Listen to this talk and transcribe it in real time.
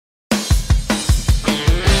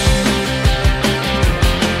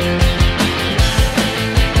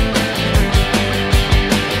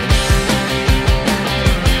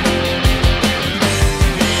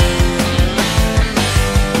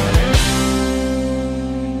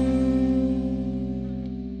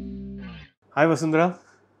Hi Vasundhara,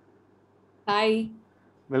 Hi,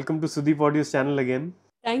 welcome to Sudeep Audio's channel again.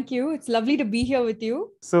 thank you. It's lovely to be here with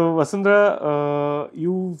you. So Vasundhara,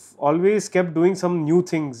 you've always kept doing some new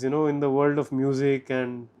things, in the world of music,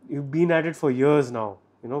 and you've been at it for years now.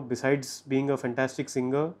 Besides being a fantastic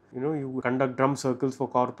singer, you conduct drum circles for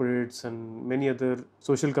corporates and many other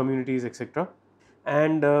social communities, etc.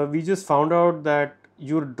 And we just found out that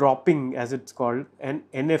you're dropping, as it's called, an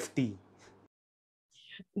NFT.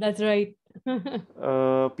 That's right.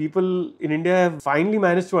 People in India have finally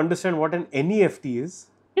managed to understand what an NEFT is.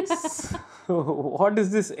 So, what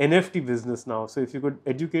is this NFT business now? So, if you could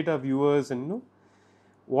educate our viewers and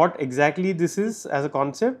what exactly this is as a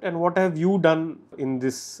concept, and what have you done in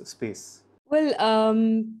this space? Well,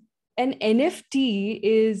 an NFT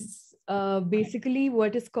is basically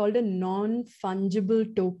what is called a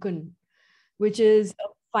non-fungible token, which is a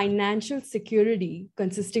financial security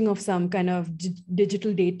consisting of some kind of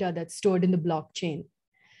digital data that's stored in the blockchain.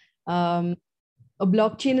 Um, a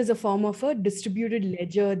blockchain is a form of a distributed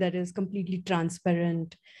ledger that is completely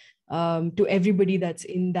transparent to everybody that's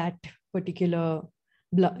in that particular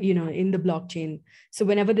in the blockchain. So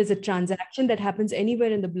whenever there's a transaction that happens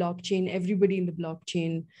anywhere in the blockchain, everybody in the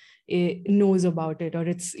blockchain knows about it, or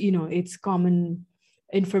it's common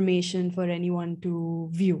information for anyone to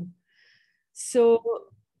view. So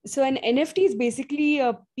so an NFT is basically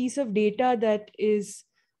a piece of data that is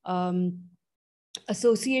um,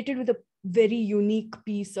 associated with a very unique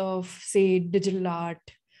piece of, say, digital art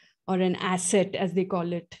or an asset, as they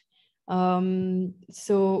call it.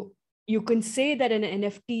 So you can say that an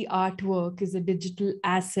NFT artwork is a digital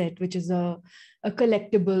asset, which is a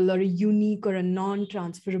collectible or a unique or a non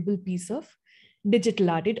transferable piece of digital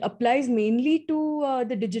art. It applies mainly to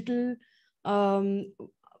the digital um,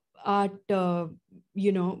 art,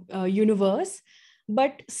 universe.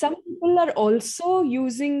 But some people are also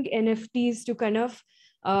using NFTs to kind of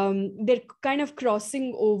they're kind of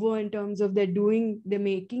crossing over in terms of they're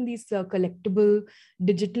making these collectible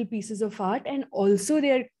digital pieces of art, and also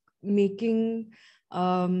they're making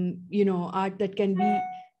art that can be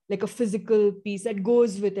like a physical piece that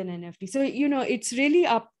goes with an NFT. So it's really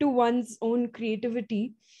up to one's own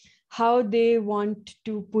creativity how they want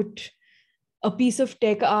to put a piece of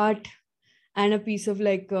tech art and a piece of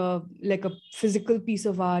like a physical piece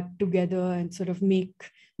of art together and sort of make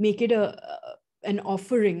it an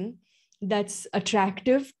offering that's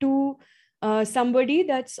attractive to somebody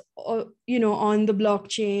that's on the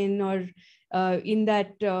blockchain or in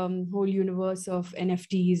that whole universe of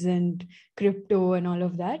NFTs and crypto and all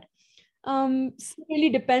of that. So it really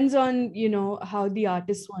depends on how the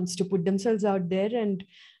artist wants to put themselves out there, and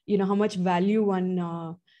how much value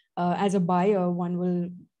one as a buyer one will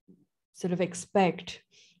sort of expect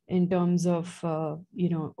in terms of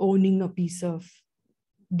owning a piece of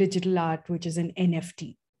digital art which is an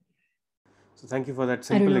NFT. So, thank you for that I don't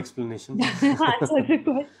simple know. explanation. Answer the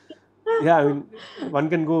question. Yeah, I mean, one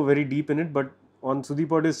can go very deep in it, but on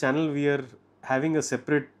Sudeep Audio's channel, we are having a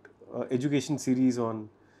separate education series on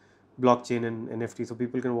blockchain and NFT, so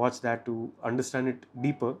people can watch that to understand it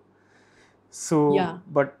deeper. So, Yeah.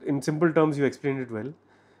 but in simple terms, you explained it well.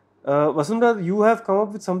 Vasundhara, you have come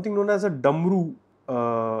up with something known as a Damroo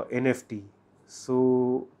NFT.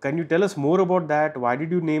 So, can you tell us more about that? Why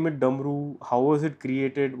did you name it Damroo? How was it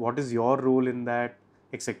created? What is your role in that,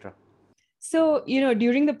 etc.? So,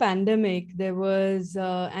 during the pandemic, there was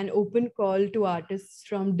an open call to artists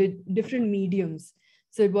from different mediums.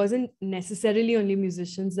 So it wasn't necessarily only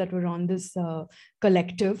musicians that were on this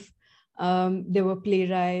collective. There were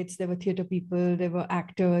playwrights, there were theater people, there were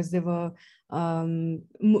actors, there were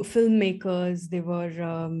filmmakers, there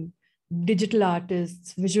were digital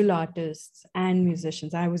artists, visual artists, and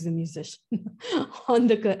musicians. I was a musician on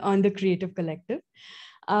the creative collective.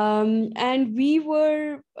 And we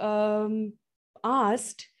were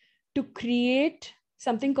asked to create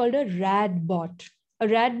something called a Radbot. A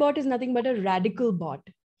Radbot is nothing but a radical bot.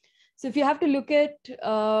 So if you have to look at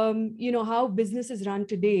how business is run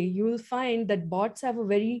today, you will find that bots have a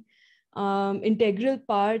very integral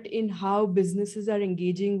part in how businesses are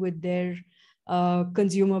engaging with their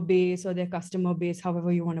consumer base or their customer base,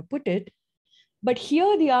 however you want to put it. But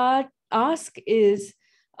here the ask is,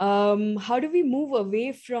 how do we move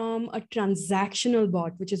away from a transactional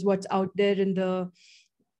bot, which is what's out there in the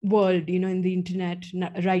world, in the internet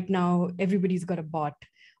right now? Everybody's got a bot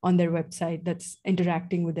on their website that's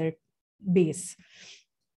interacting with their base.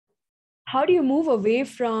 How do you move away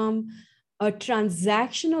from a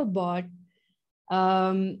transactional bot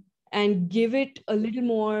and give it a little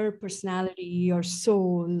more personality or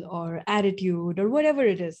soul or attitude or whatever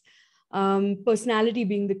it is? Personality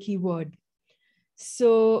being the key word.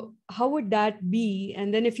 So how would that be?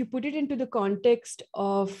 And then if you put it into the context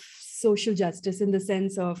of social justice, in the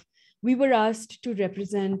sense of we were asked to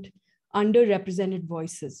represent underrepresented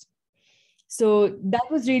voices. So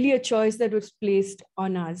that was really a choice that was placed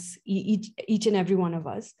on us, each and every one of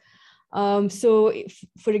us. So if,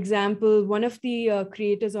 for example, one of the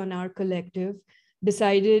creators on our collective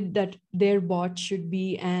decided that their bot should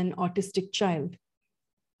be an autistic child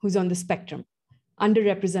who's on the spectrum,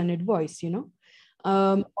 underrepresented voice,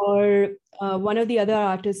 or one of the other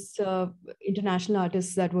artists, international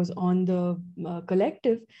artists that was on the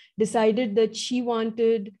collective, decided that she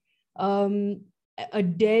wanted a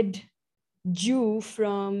dead Jew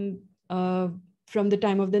from the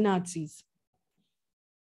time of the Nazis.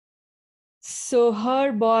 So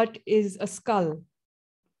her bot is a skull,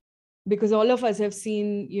 because all of us have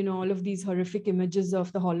seen, all of these horrific images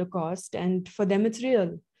of the Holocaust, and for them it's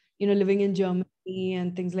real. Living in Germany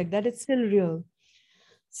and things like that, it's still real.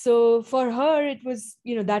 So for her, it was,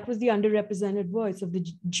 that was the underrepresented voice of the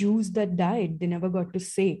Jews that died. They never got to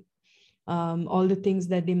say all the things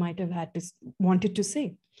that they might have wanted to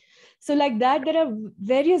say. So like that, there are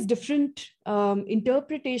various different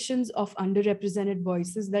interpretations of underrepresented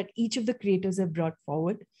voices that each of the creators have brought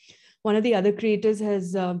forward. One of the other creators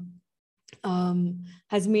has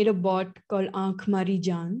made a bot called Aankh Mari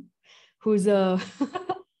Jaan, who's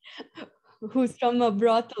who's from a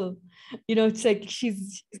brothel. It's like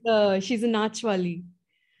she's a nachwali,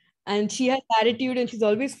 and she has attitude, and she's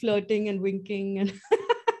always flirting and winking, and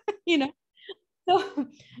so,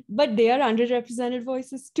 but they are underrepresented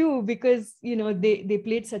voices too, because they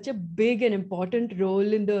played such a big and important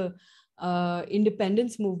role in the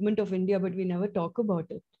independence movement of India, but we never talk about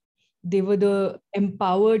it. They were the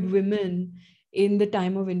empowered women in the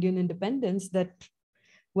time of Indian independence that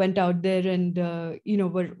went out there and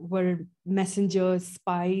were messengers,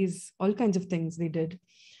 spies, all kinds of things they did.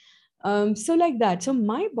 So like that. So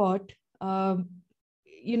my bot, the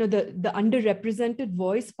underrepresented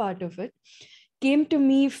voice part of it came to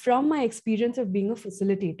me from my experience of being a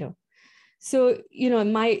facilitator. So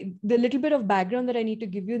the little bit of background that I need to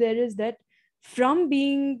give you there is that from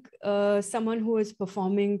being someone who was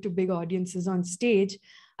performing to big audiences on stage,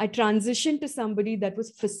 I transitioned to somebody that was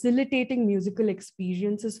facilitating musical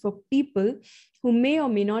experiences for people who may or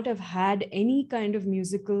may not have had any kind of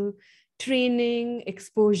musical training,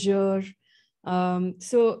 exposure.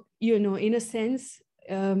 So, in a sense,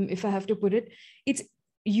 if I have to put it, it's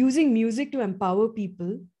using music to empower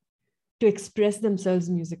people to express themselves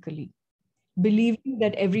musically, believing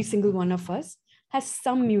that every single one of us has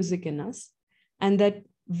some music in us and that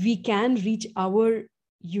we can reach our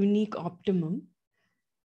unique optimum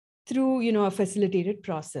through a facilitated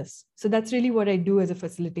process. So that's really what I do as a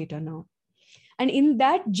facilitator now. And in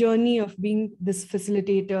that journey of being this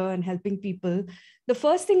facilitator and helping people, the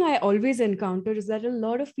first thing I always encounter is that a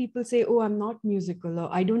lot of people say, oh, I'm not musical, or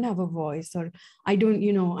I don't have a voice, or I don't,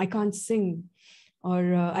 I can't sing,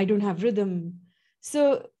 or I don't have rhythm.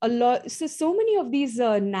 So so many of these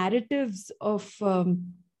narratives of,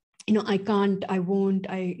 I can't, I won't,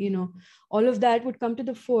 all of that would come to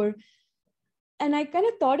the fore. And I kind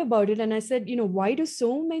of thought about it, and I said, why do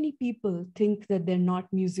so many people think that they're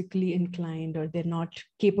not musically inclined or they're not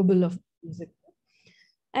capable of music?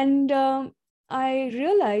 And I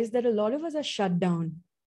realized that a lot of us are shut down.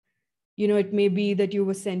 It may be that you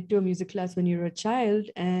were sent to a music class when you were a child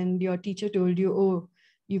and your teacher told you, oh,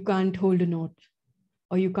 you can't hold a note,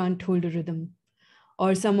 or you can't hold a rhythm,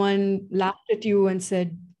 or someone laughed at you and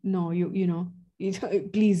said, no,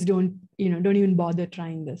 please don't even bother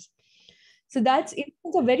trying this. So it's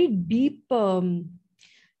a very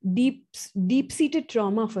deep-seated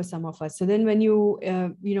trauma for some of us. So then when you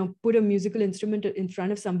put a musical instrument in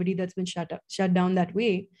front of somebody that's been shut down that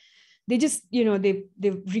way, they just they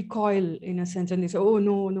recoil in a sense, and they say, oh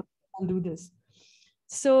no, I can't do this.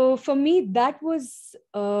 So for me, that was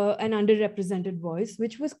an underrepresented voice,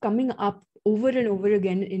 which was coming up over and over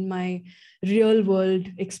again in my real world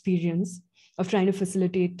experience of trying to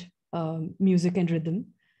facilitate music and rhythm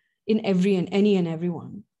in any and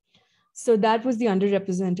everyone. So that was the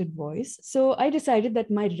underrepresented voice. So I decided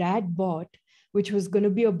that my Radbot, which was going to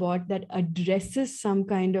be a bot that addresses some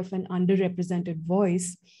kind of an underrepresented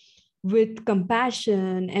voice with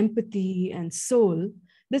compassion, empathy, and soul,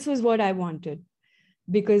 this was what I wanted.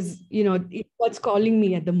 Because, it's what's calling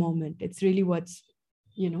me at the moment. It's really what's,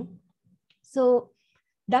 So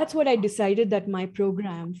that's what I decided that my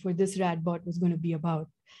program for this Radbot was going to be about.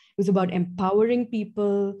 It was about empowering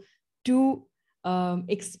people to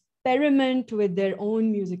experiment with their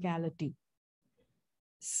own musicality.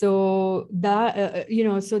 So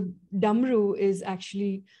so Damroo is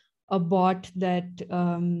actually a bot that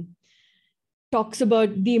talks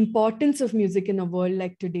about the importance of music in a world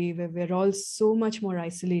like today, where we're all so much more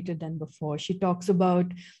isolated than before. She talks about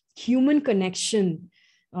human connection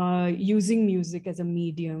using music as a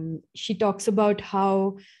medium. She talks about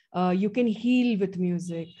how you can heal with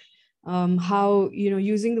music, how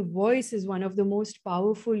using the voice is one of the most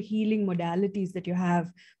powerful healing modalities that you have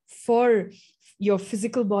for your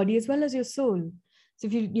physical body as well as your soul. So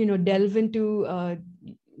if you delve into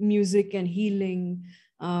music and healing,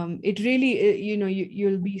 it really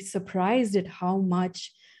you'll be surprised at how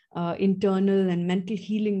much internal and mental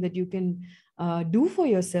healing that you can do for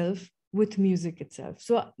yourself with music itself.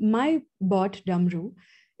 So my bot Damroo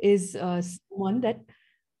is one that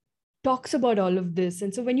talks about all of this.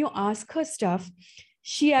 And so when you ask her stuff,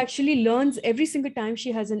 she actually learns every single time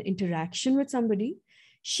she has an interaction with somebody.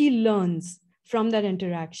 She learns from that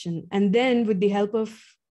interaction. And then with the help of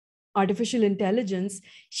artificial intelligence,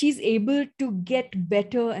 she's able to get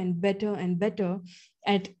better and better and better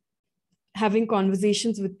at having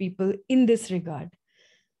conversations with people in this regard.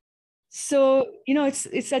 So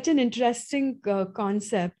it's such an interesting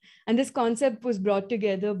concept, and this concept was brought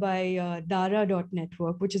together by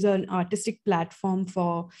Dara.network, which is an artistic platform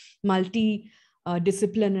for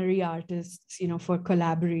disciplinary artists, for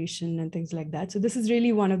collaboration and things like that. So this is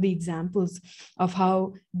really one of the examples of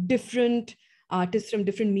how different artists from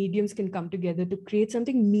different mediums can come together to create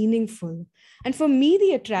something meaningful. And for me,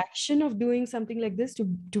 the attraction of doing something like this,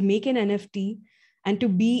 to make an NFT and to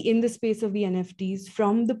be in the space of the NFTs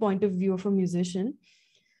from the point of view of a musician,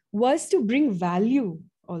 was to bring value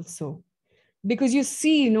also. Because you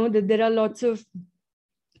see, that there are lots of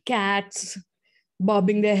cats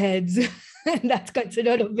bobbing their heads, and that's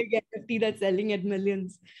considered a big NFT that's selling at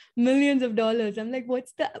millions of dollars. I'm like,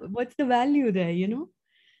 what's the value there,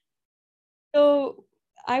 So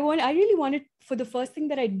I really wanted, for the first thing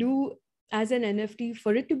that I do as an NFT,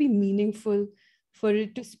 for it to be meaningful, for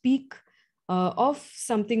it to speak of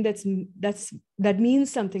something that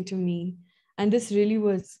means something to me. And this really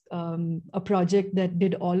was a project that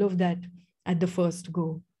did all of that at the first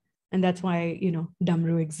go. And that's why,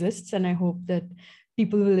 Damroo exists. And I hope that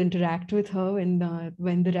people will interact with her when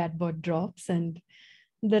the Radbot drops, and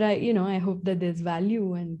that I hope that there's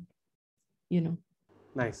value and.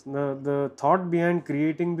 Nice. The thought behind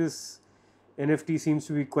creating this NFT seems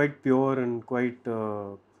to be quite pure and quite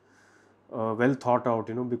well thought out,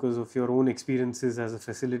 because of your own experiences as a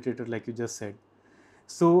facilitator, like you just said.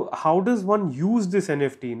 So, how does one use this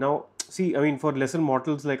NFT? Now, see, I mean, for lesser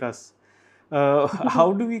mortals like us,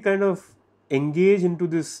 how do we kind of engage into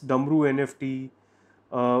this Damroo NFT?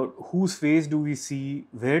 Whose face do we see?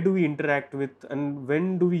 Where do we interact with? And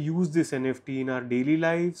when do we use this NFT in our daily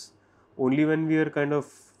lives? Only when we are kind of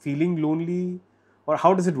feeling lonely? Or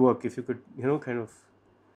how does it work, if you could, kind of.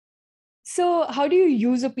 So how do you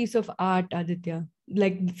use a piece of art, Aditya?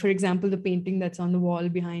 Like, for example, the painting that's on the wall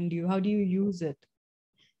behind you, how do you use it?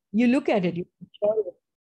 You look at it, you enjoy it.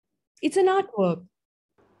 It's an artwork.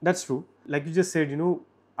 That's true. Like you just said,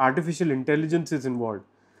 artificial intelligence is involved.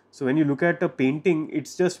 So when you look at a painting,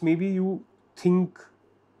 it's just maybe you think,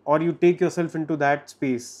 or you take yourself into that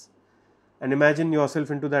space and imagine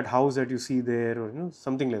yourself into that house that you see there, or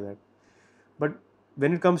something like that. But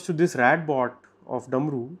when it comes to this Radbot of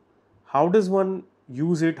Damroo, how does one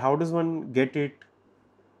use it? How does one get it?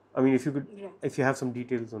 I mean, if you could, if you have some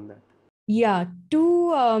details on that. Yeah,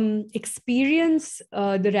 to experience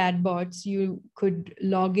the Radbots, you could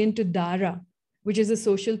log into Dara, which is a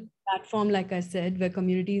social platform, like I said, where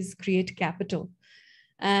communities create capital.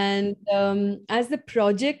 And as the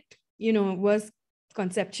project, was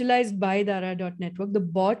conceptualized by Dara.network, the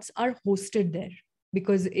bots are hosted there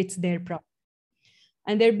because it's their product.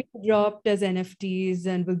 And they're being dropped as NFTs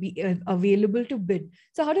and will be available to bid.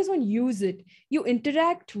 So how does one use it? You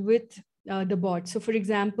interact with the bot. So for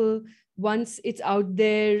example, once it's out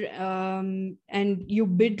there and you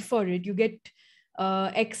bid for it, you get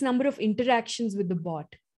X number of interactions with the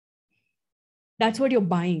bot. That's what you're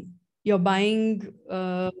buying. You're buying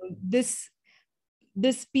this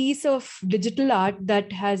piece of digital art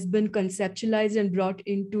that has been conceptualized and brought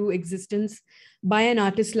into existence by an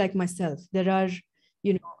artist like myself. There are,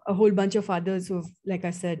 a whole bunch of others who've, like I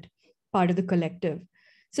said, part of the collective.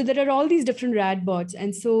 So there are all these different Radbots.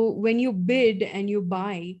 And so when you bid and you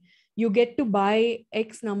buy, you get to buy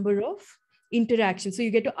X number of interactions. So you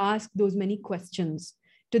get to ask those many questions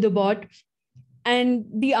to the bot. And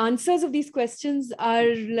the answers of these questions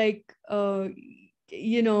are like, although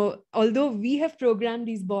we have programmed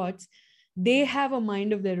these bots, they have a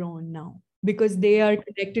mind of their own now because they are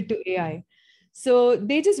connected to AI. So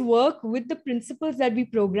they just work with the principles that we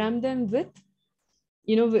program them with.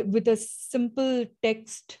 with a simple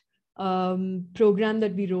text program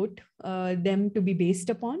that we wrote them to be based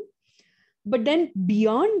upon. But then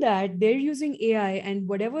beyond that, they're using AI, and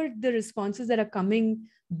whatever the responses that are coming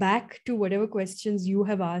back to whatever questions you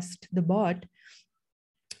have asked the bot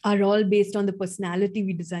are all based on the personality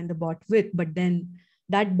we designed the bot with. But then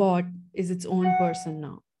that bot is its own person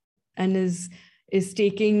now, and is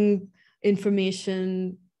taking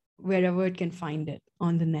information wherever it can find it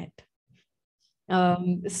on the net.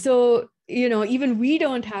 So even we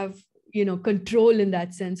don't have control in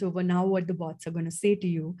that sense over now what the bots are going to say to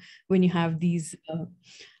you when you have these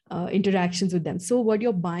interactions with them. So what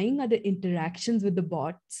you're buying are the interactions with the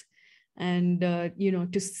bots, and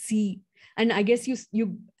to see. And I guess you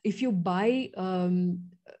if you buy the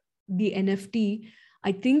NFT,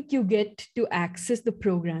 I think you get to access the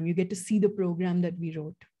program. You get to see the program that we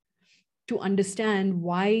wrote to understand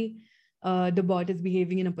why the bot is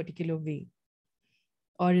behaving in a particular way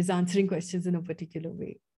or is answering questions in a particular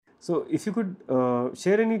way. So if you could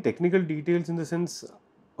share any technical details, in the sense,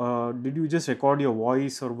 did you just record your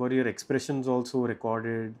voice, or were your expressions also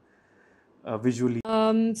recorded visually?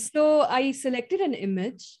 So I selected an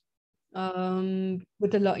image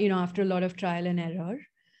with a lot, after a lot of trial and error.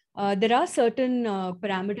 There are certain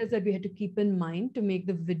parameters that we had to keep in mind to make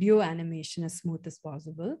the video animation as smooth as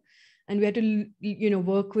possible. And we had to,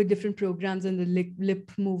 work with different programs and the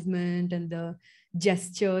lip movement and the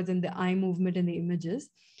gestures and the eye movement and the images.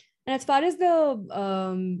 And as far as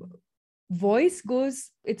the voice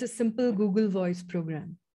goes, it's a simple Google Voice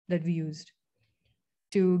program that we used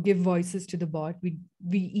to give voices to the bot. We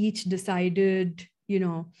each decided,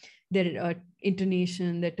 their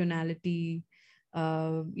intonation, their tonality,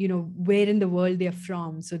 where in the world they're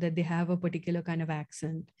from, so that they have a particular kind of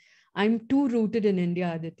accent. I'm too rooted in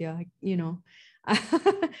India, Aditya,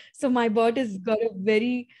 so my bot has got a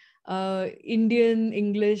very Indian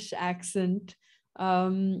English accent.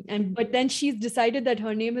 But then she's decided that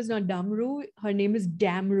her name is not Damroo, her name is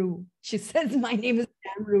Damroo. She says, my name is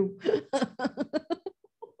Damroo.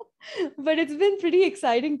 But it's been pretty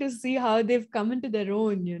exciting to see how they've come into their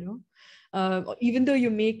own, even though you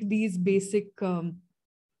make these basic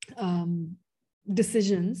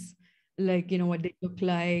decisions, like, what they look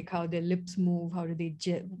like, how their lips move, how do they,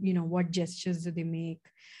 what gestures do they make,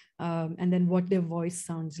 and then what their voice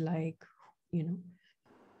sounds like,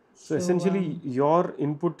 So essentially, your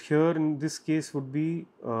input here in this case would be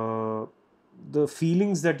the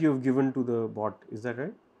feelings that you have given to the bot. Is that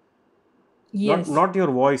right? Yes. Not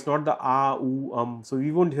your voice, not the ah, ooh, So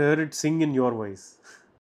we won't hear it sing in your voice.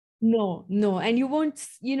 No, and you won't.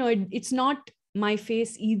 It's not my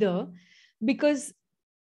face either, because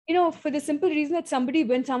for the simple reason that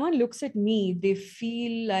when someone looks at me, they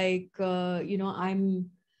feel like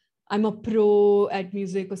I'm a pro at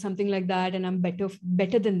music or something like that, and I'm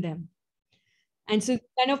better than them. And so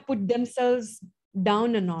kind of put themselves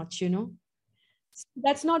down a notch,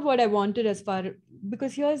 That's not what I wanted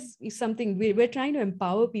because here's something, we're trying to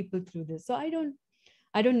empower people through this. So I don't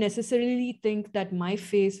necessarily think that my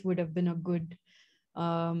face would have been a good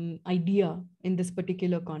idea in this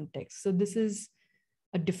particular context. So this is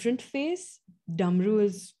a different face. Damroo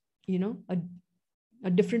is, a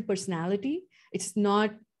different personality. It's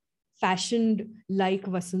not fashioned like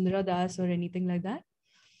Vasundhara Das or anything like that.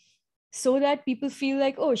 So that people feel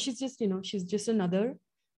like, oh, she's just another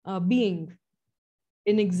being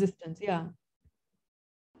in existence. Yeah.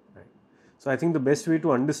 Right. So I think the best way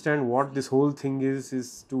to understand what this whole thing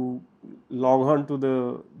is to log on to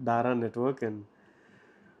the Dara network and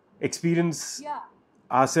experience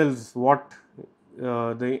ourselves what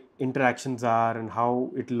the interactions are and how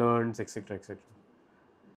it learns, etc., etc.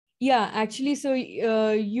 Yeah, actually, so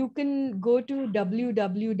you can go to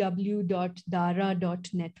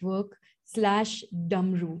www.dara.network/Damroo,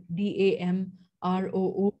 Damroo,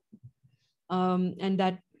 and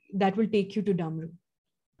that will take you to Damroo.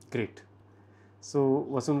 Great. So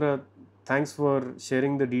Vasundhara, thanks for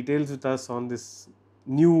sharing the details with us on this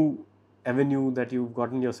new avenue that you've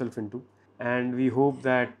gotten yourself into. And we hope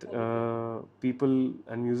that people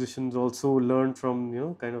and musicians also learn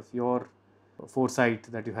from kind of your foresight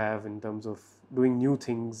that you have in terms of doing new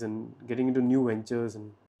things and getting into new ventures.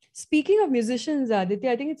 And speaking of musicians,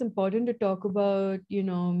 Aditya, I think it's important to talk about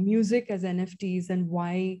music as NFTs and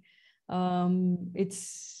why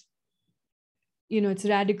it's it's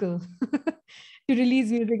radical to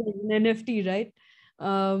release music as an NFT, right?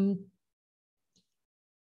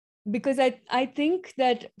 Because I think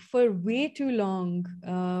that for way too long,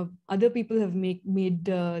 other people have made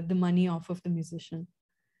the money off of the musician.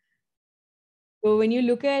 So when you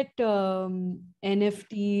look at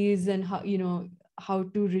NFTs and how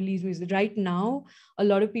to release music. Right now, a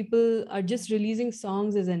lot of people are just releasing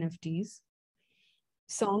songs as NFTs,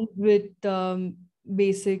 songs with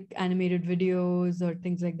basic animated videos or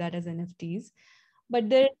things like that as NFTs. But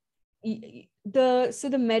the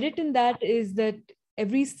merit in that is that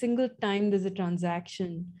every single time there's a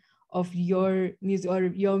transaction of your music or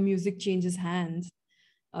your music changes hands,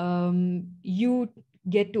 you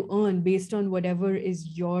get to earn based on whatever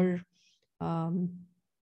is your um,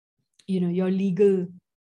 your legal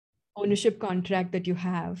ownership contract that you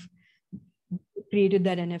have created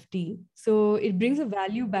that NFT. So it brings a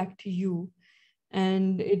value back to you,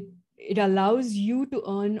 and it allows you to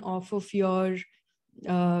earn off of your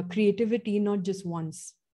creativity, not just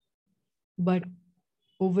once, but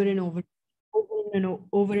over and over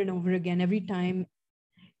and over again, every time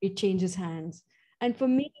it changes hands. And for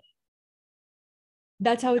me,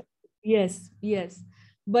 that's how yes,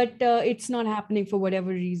 but it's not happening for whatever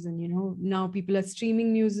reason. Now people are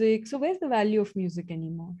streaming music, so where's the value of music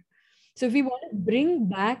anymore? So if we want to bring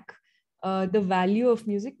back the value of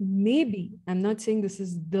music, maybe, I'm not saying this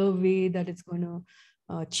is the way that it's going to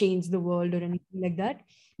change the world or anything like that.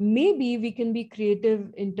 Maybe we can be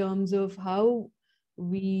creative in terms of how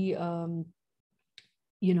we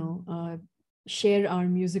share our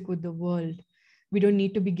music with the world. We don't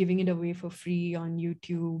need to be giving it away for free on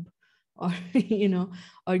YouTube, or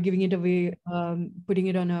or giving it away, putting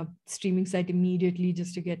it on a streaming site immediately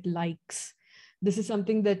just to get likes. This is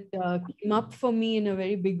something that came up for me in a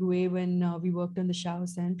very big way when we worked on the Shao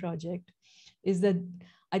San project, is that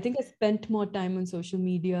I think I spent more time on social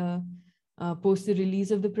media post the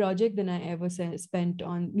release of the project than I ever spent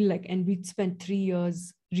on, and we spent 3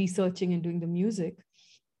 years researching and doing the music.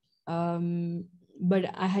 But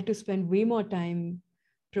I had to spend way more time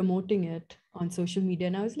promoting it on social media.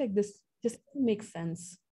 And I was like, this just doesn't make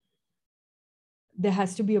sense. There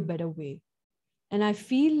has to be a better way. And I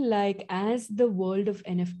feel like as the world of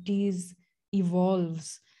NFTs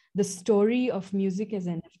evolves, the story of music as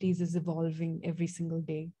NFTs is evolving every single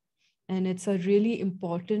day. And it's a really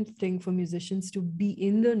important thing for musicians to be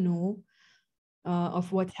in the know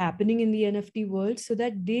of what's happening in the NFT world, so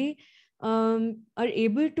that they are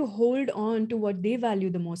able to hold on to what they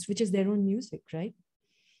value the most, which is their own music, right?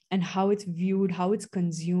 And how it's viewed, how it's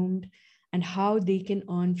consumed, and how they can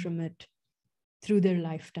earn from it through their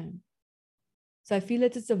lifetime. So I feel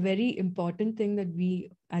that it's a very important thing that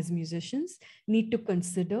we as musicians need to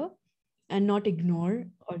consider and not ignore,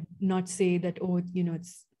 or not say that, oh,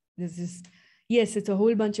 yes, it's a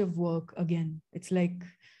whole bunch of work again. It's like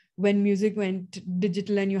when music went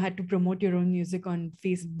digital and you had to promote your own music on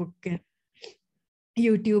Facebook and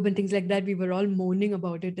YouTube and things like that, we were all moaning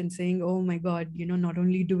about it and saying, oh my God, not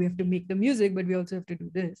only do we have to make the music, but we also have to do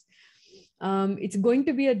this. It's going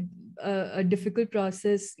to be a difficult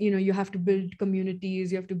process. You have to build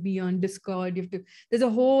communities, you have to be on Discord, there's a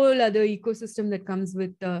whole other ecosystem that comes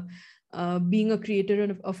with being a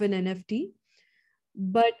creator of an NFT.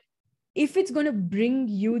 But if it's going to bring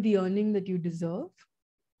you the earning that you deserve,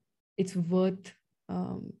 it's worth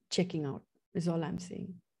checking out, is all I'm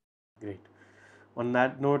saying. Great. On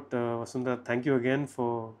that note, Vasundhara, thank you again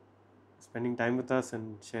for spending time with us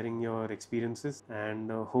and sharing your experiences,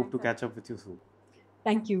 and hope to catch up with you soon.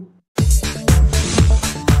 Thank you.